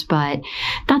restrictions, but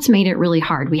that's made it really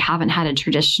hard. We haven't had a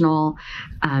traditional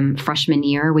freshman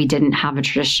year. We didn't have a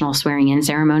traditional swearing-in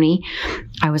ceremony.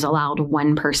 I was allowed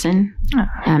one person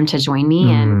to join me.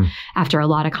 And after a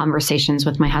lot of conversations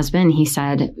with my husband, he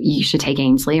said, you should take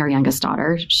Ainsley, our youngest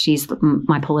daughter. She's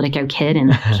my Politico kid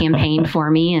and campaigned for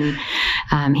me.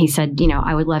 And he said,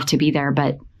 I would love to be there,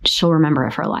 but she'll remember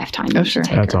it for a lifetime. Oh, sure.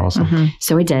 That's awesome.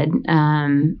 So we did.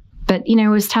 But, it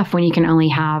was tough when you can only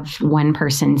have one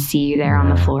person see you there on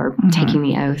the floor taking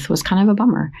the oath. Was kind of a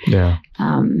bummer. Yeah.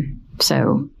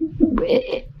 So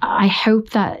I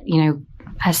hope that,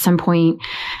 at some point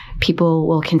people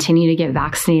will continue to get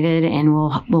vaccinated and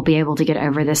we'll be able to get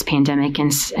over this pandemic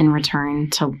and return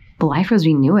to life as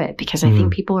we knew it, because I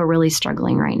think people are really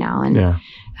struggling right now.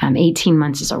 And 18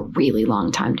 months is a really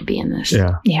long time to be in this.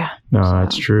 Yeah. No,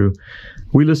 that's true.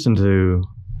 We listened to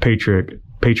Patriot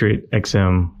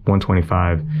XM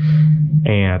 125,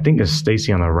 and I think it's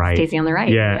Stacy on the right. Stacy on the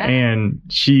right. Yeah, and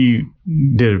she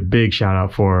did a big shout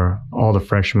out for all the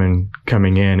freshmen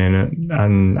coming in,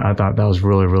 and I thought that was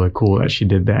really, really cool that she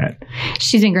did that.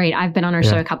 She's been great. I've been on her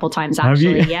show a couple times,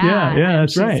 actually. Have you? Yeah,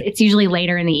 that's right. It's usually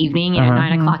later in the evening,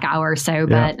 9 o'clock hour or so,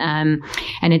 but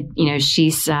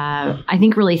she's I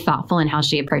think really thoughtful in how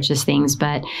she approaches things.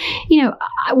 But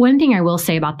one thing I will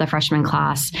say about the freshman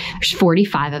class, there's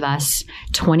 45 of us,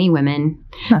 20 women.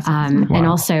 That's awesome. And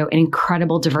also an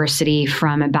incredible diversity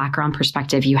from a background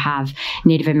perspective. You have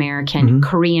Native American,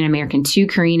 Korean American, 2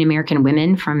 Korean American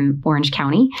women from Orange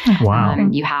County. Wow.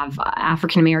 You have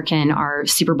African American, our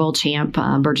Super Bowl champ,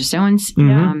 Burgess Owens.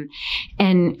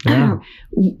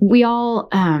 We all,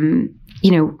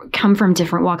 come from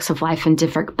different walks of life and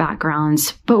different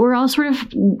backgrounds, but we're all sort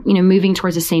of, moving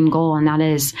towards the same goal. And that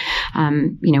is,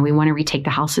 we want to retake the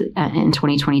House in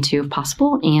 2022 if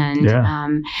possible,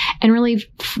 and really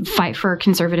fight for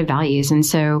conservative values. And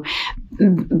so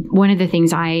one of the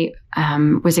things I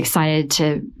was excited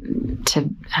to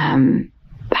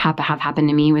have happen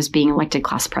to me was being elected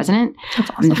class president.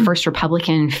 That's awesome. I'm the first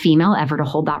Republican female ever to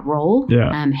hold that role.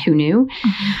 Who knew?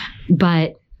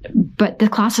 But the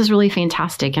class is really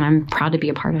fantastic, and I'm proud to be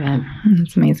a part of it.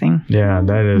 That's amazing. Yeah,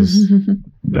 that is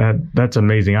that's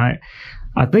amazing. I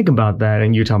think about that,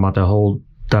 and you talk about the whole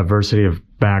diversity of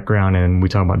background, and we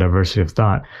talk about diversity of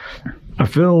thought. I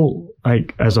feel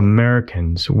like as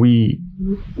Americans, we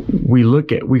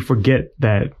forget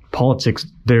that politics,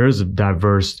 there is a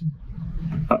diversity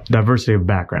of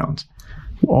backgrounds,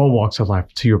 all walks of life.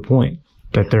 To your point,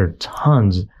 that there are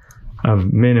tons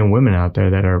of men and women out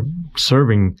there that are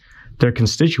serving their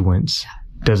constituents.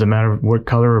 Doesn't matter what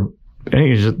color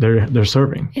they're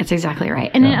serving. That's exactly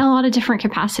right. And in a lot of different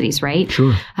capacities, right?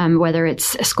 Sure. Whether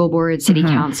it's a school board, city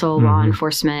council, law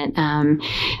enforcement,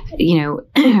 they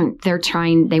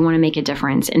want to make a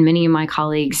difference. And many of my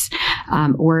colleagues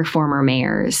were former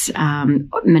mayors.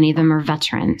 Many of them are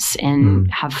veterans and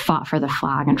have fought for the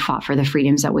flag and fought for the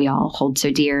freedoms that we all hold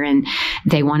so dear. And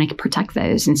they want to protect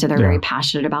those. And so they're very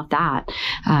passionate about that.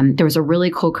 There was a really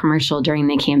cool commercial during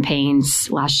the campaigns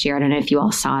last year. I don't know if you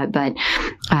all saw it, but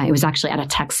it was actually out of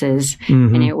Texas,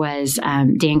 and it was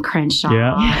Dan Crenshaw,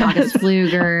 August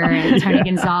Pfluger, Tony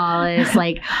Gonzalez,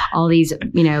 like all these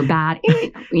bad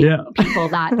people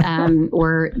that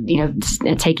were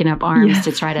taking up arms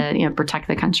to try to protect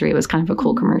the country. It was kind of a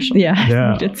cool commercial.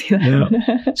 I did see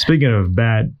that. Speaking of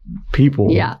bad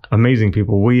people, amazing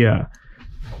people, we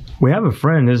have a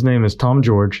friend. His name is Tom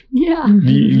George.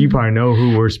 You probably know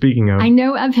who we're speaking of. I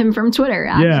know of him from Twitter,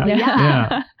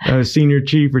 actually. Senior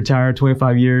chief, retired,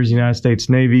 25 years, United States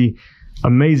Navy.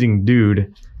 Amazing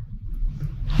dude.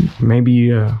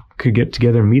 Maybe could get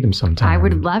together and meet him sometime. I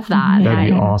would love that.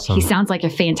 That'd be awesome. He sounds like a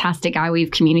fantastic guy.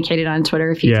 We've communicated on Twitter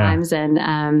a few times. And,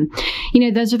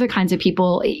 those are the kinds of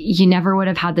people you never would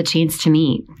have had the chance to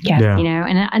meet. Yeah.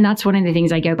 And that's one of the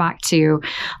things I go back to,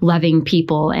 loving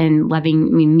people and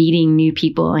meeting new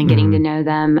people and getting to know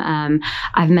them.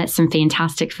 I've met some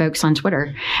fantastic folks on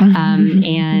Twitter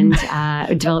and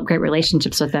developed great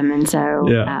relationships with them. And so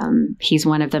he's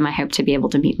one of them I hope to be able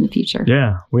to meet in the future.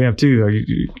 Yeah, we have too.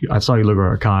 I saw you look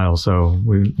at Kyle, so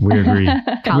we agree.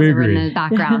 Kyle's we over agree. in the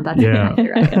background. That's exactly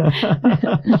right.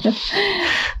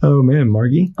 Oh man,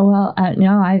 Margie? Well,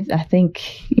 no, I think,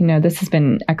 this has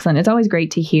been excellent. It's always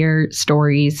great to hear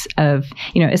stories of,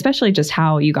 especially just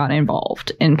how you got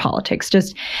involved in politics,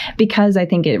 just because I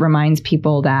think it reminds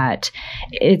people that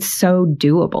it's so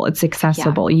doable. It's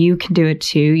accessible. You can do it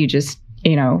too. You just,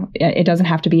 it doesn't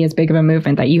have to be as big of a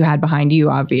movement that you had behind you,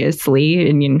 obviously.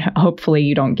 And hopefully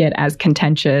you don't get as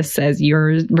contentious as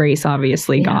your race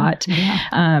obviously got.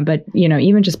 Yeah. But,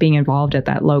 even just being involved at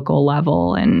that local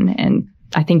level and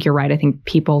I think you're right. I think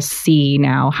people see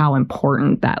now how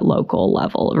important that local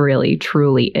level really,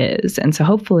 truly is. And so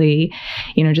hopefully,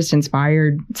 just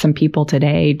inspired some people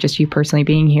today, just you personally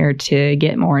being here, to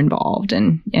get more involved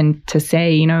and to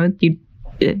say,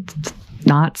 it's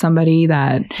not somebody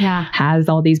that has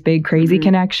all these big, crazy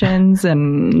connections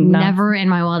and never in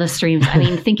my wildest dreams. I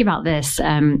mean, think about this.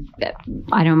 I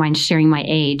don't mind sharing my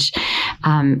age.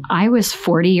 I was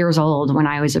 40 years old when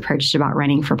I was approached about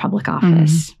running for public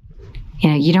office.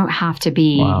 You don't have to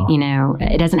be,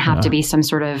 it doesn't have to be some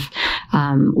sort of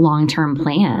long-term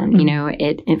plan.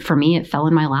 It for me, it fell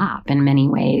in my lap in many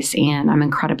ways. And I'm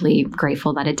incredibly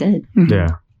grateful that it did.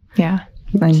 Yeah. Yeah.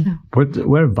 What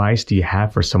advice do you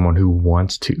have for someone who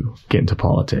wants to get into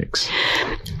politics?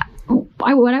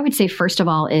 What I would say, first of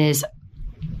all, is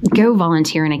go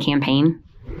volunteer in a campaign.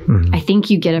 I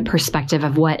think you get a perspective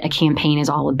of what a campaign is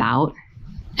all about.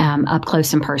 Up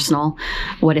close and personal,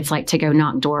 what it's like to go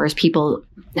knock doors. People,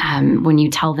 when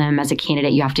you tell them as a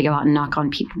candidate, you have to go out and knock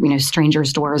on people,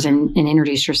 strangers' doors and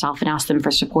introduce yourself and ask them for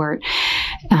support.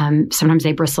 Sometimes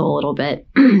they bristle a little bit,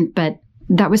 but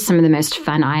that was some of the most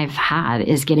fun I've had,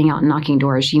 is getting out and knocking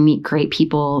doors. You meet great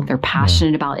people. They're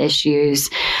passionate about issues.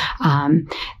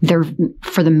 They're,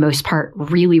 for the most part,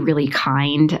 really, really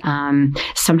kind.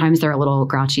 Sometimes they're a little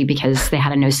grouchy because they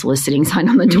had a no soliciting sign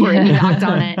on the door and you knocked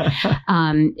on it.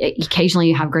 Occasionally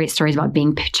you have great stories about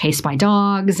being chased by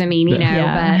dogs. I mean,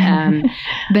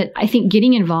 but I think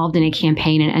getting involved in a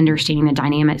campaign and understanding the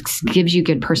dynamics gives you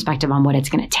good perspective on what it's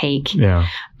going to take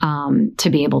to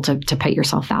be able to put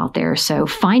yourself out there. So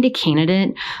find a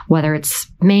candidate, whether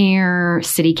it's mayor,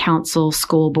 city council,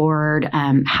 school board,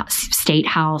 state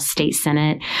house, state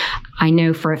senate. I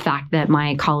know for a fact that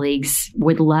my colleagues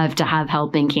would love to have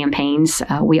help in campaigns.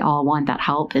 We all want that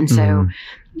help. And so,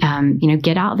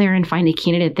 get out there and find a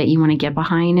candidate that you want to get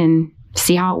behind and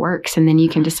see how it works. And then you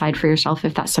can decide for yourself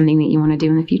if that's something that you want to do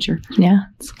in the future. Yeah.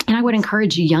 And I would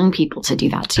encourage young people to do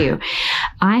that too.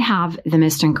 I have the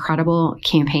most incredible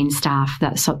campaign staff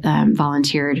that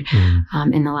volunteered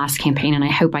in the last campaign. And I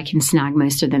hope I can snag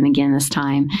most of them again this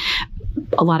time.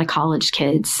 A lot of college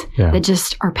kids that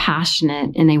just are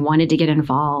passionate and they wanted to get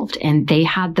involved and they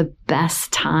had the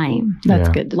best time. That's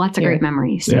good. Lots of great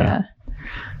memories. Yeah.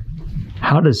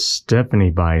 How does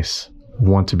Stephanie Bice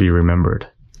want to be remembered?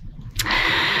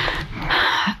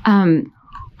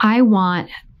 I want,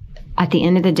 at the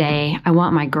end of the day, I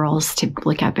want my girls to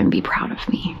look up and be proud of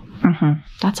me.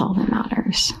 That's all that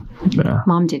matters. Yeah.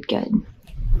 Mom did good.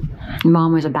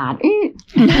 Mom was a bad.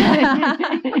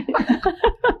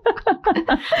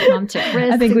 Mom took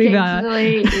risks.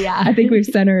 I think we've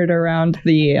centered around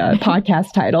the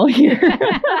podcast title here.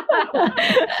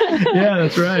 Yeah,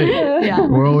 that's right. Yeah,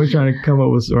 we're always trying to come up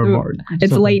with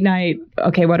it's late night.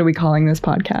 Okay, what are we calling this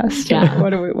podcast? Yeah.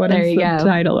 What is the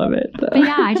title of it? But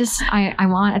yeah, I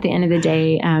want at the end of the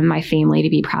day, my family to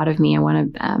be proud of me. I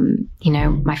want to,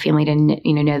 my family to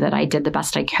know that I did the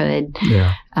best I could.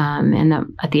 Yeah. And that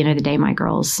at the end of the day, my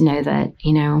girls know that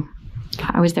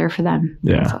I was there for them.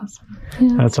 Yeah. That's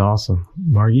awesome. That's awesome.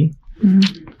 Margie?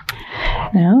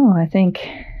 No, I think,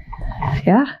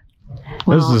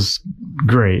 Well, this is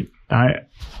great.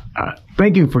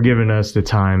 Thank you for giving us the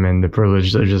time and the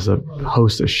privilege to just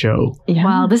host a show. Yeah.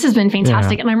 Well, this has been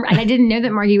fantastic. Yeah. And I didn't know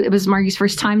that it was Margie's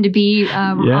first time to be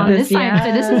on this side.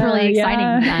 So this is really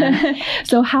exciting.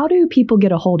 So how do people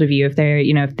get a hold of you if they're,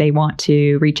 if they want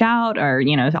to reach out or,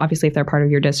 obviously if they're part of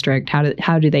your district,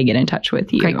 how do they get in touch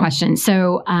with you? Great question.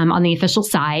 So on the official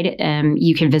side,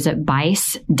 you can visit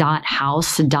bice.house.gov.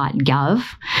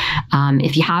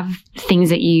 If you have things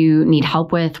that you need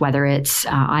help with, whether it's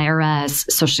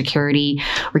IRS, Social Security, we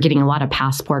were getting a lot of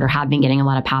passport, or have been getting a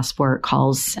lot of passport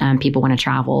calls. People want to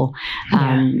travel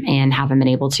and haven't been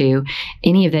able to.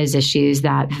 Any of those issues,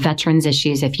 that veterans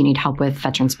issues, if you need help with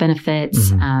veterans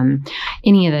benefits,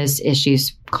 any of those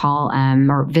issues, call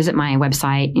or visit my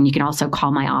website. And you can also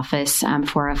call my office,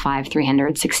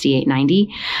 405-300-6890.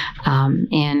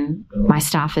 And my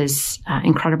staff is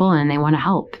incredible, and they want to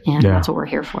help. And that's what we're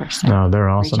here for. So they're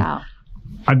awesome. Reach out.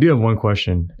 I do have one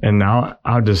question, and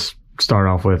I'll just start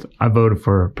off with, I voted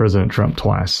for President Trump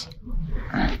twice,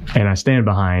 and I stand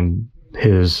behind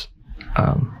his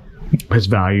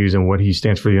values and what he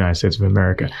stands for the United States of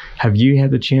America. Have you had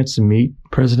the chance to meet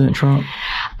President Trump?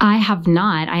 I have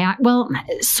not. Well,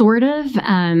 sort of.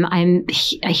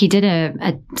 He did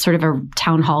a sort of a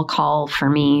town hall call for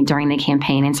me during the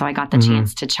campaign, and so I got the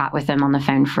chance to chat with him on the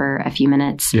phone for a few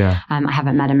minutes. I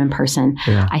haven't met him in person.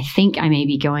 I think I may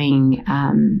be going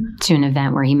to an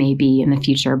event where he may be in the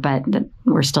future, but that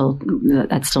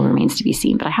still remains to be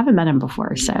seen. But I haven't met him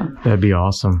before, so that'd be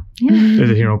awesome. Is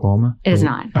it here in Oklahoma? It is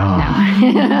not. No,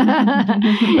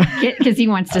 because he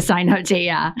wants to sign up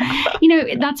to.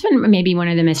 That's been maybe one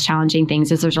of the most challenging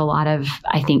things. Is there's a lot of,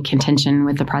 I think, contention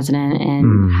with the president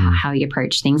and how he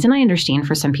approached things. And I understand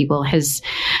for some people his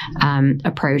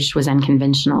approach was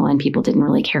unconventional and people didn't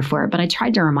really care for it. But I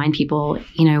tried to remind people,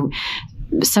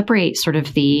 separate sort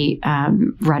of the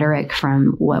rhetoric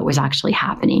from what was actually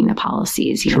happening, the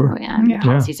policies, the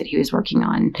policies that he was working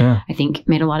on, I think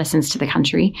made a lot of sense to the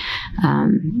country.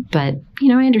 But,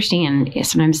 I understand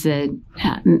sometimes the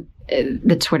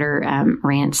Twitter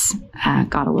rants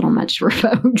got a little much for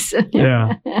folks.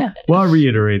 Well, I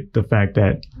reiterate the fact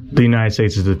that the United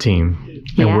States is a team,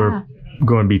 and we're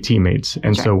going to be teammates.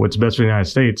 And so what's best for the United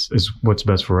States is what's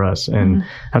best for us. And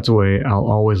that's the way I'll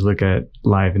always look at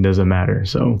life. It doesn't matter.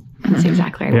 So that's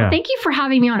exactly right. Well, thank you for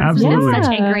having me on. Absolutely. It's been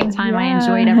such a great time. I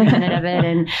enjoyed every minute of it.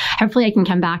 And hopefully I can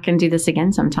come back and do this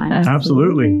again sometime.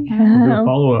 Absolutely. We'll do a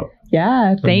follow-up.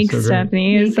 Yeah. Thanks, so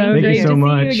Stephanie. It's so great to so see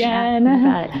much. you again.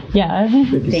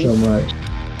 Thank you so much.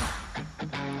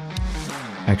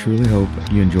 I truly hope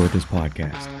you enjoyed this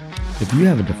podcast. If you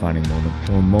have a defining moment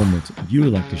or moments you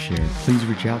would like to share, please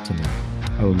reach out to me.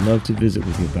 I would love to visit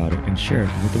with you about it and share it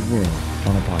with the world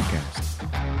on a podcast.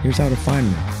 Here's how to find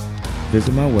me.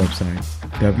 Visit my website,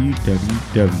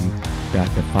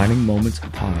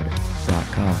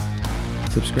 www.definingmomentspod.com.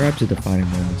 Subscribe to Defining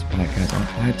Moments Podcast on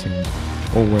iTunes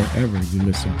or wherever you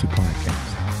listen to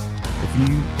podcasts. If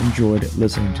you enjoyed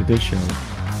listening to this show,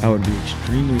 I would be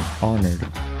extremely honored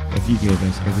if you gave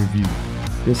us a review.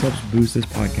 This helps boost this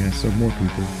podcast so more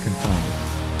people can find it.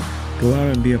 Go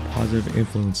out and be a positive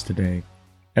influence today,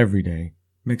 every day.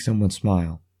 Make someone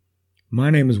smile. My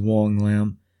name is Wong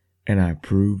Lam, and I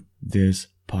approve this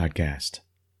podcast.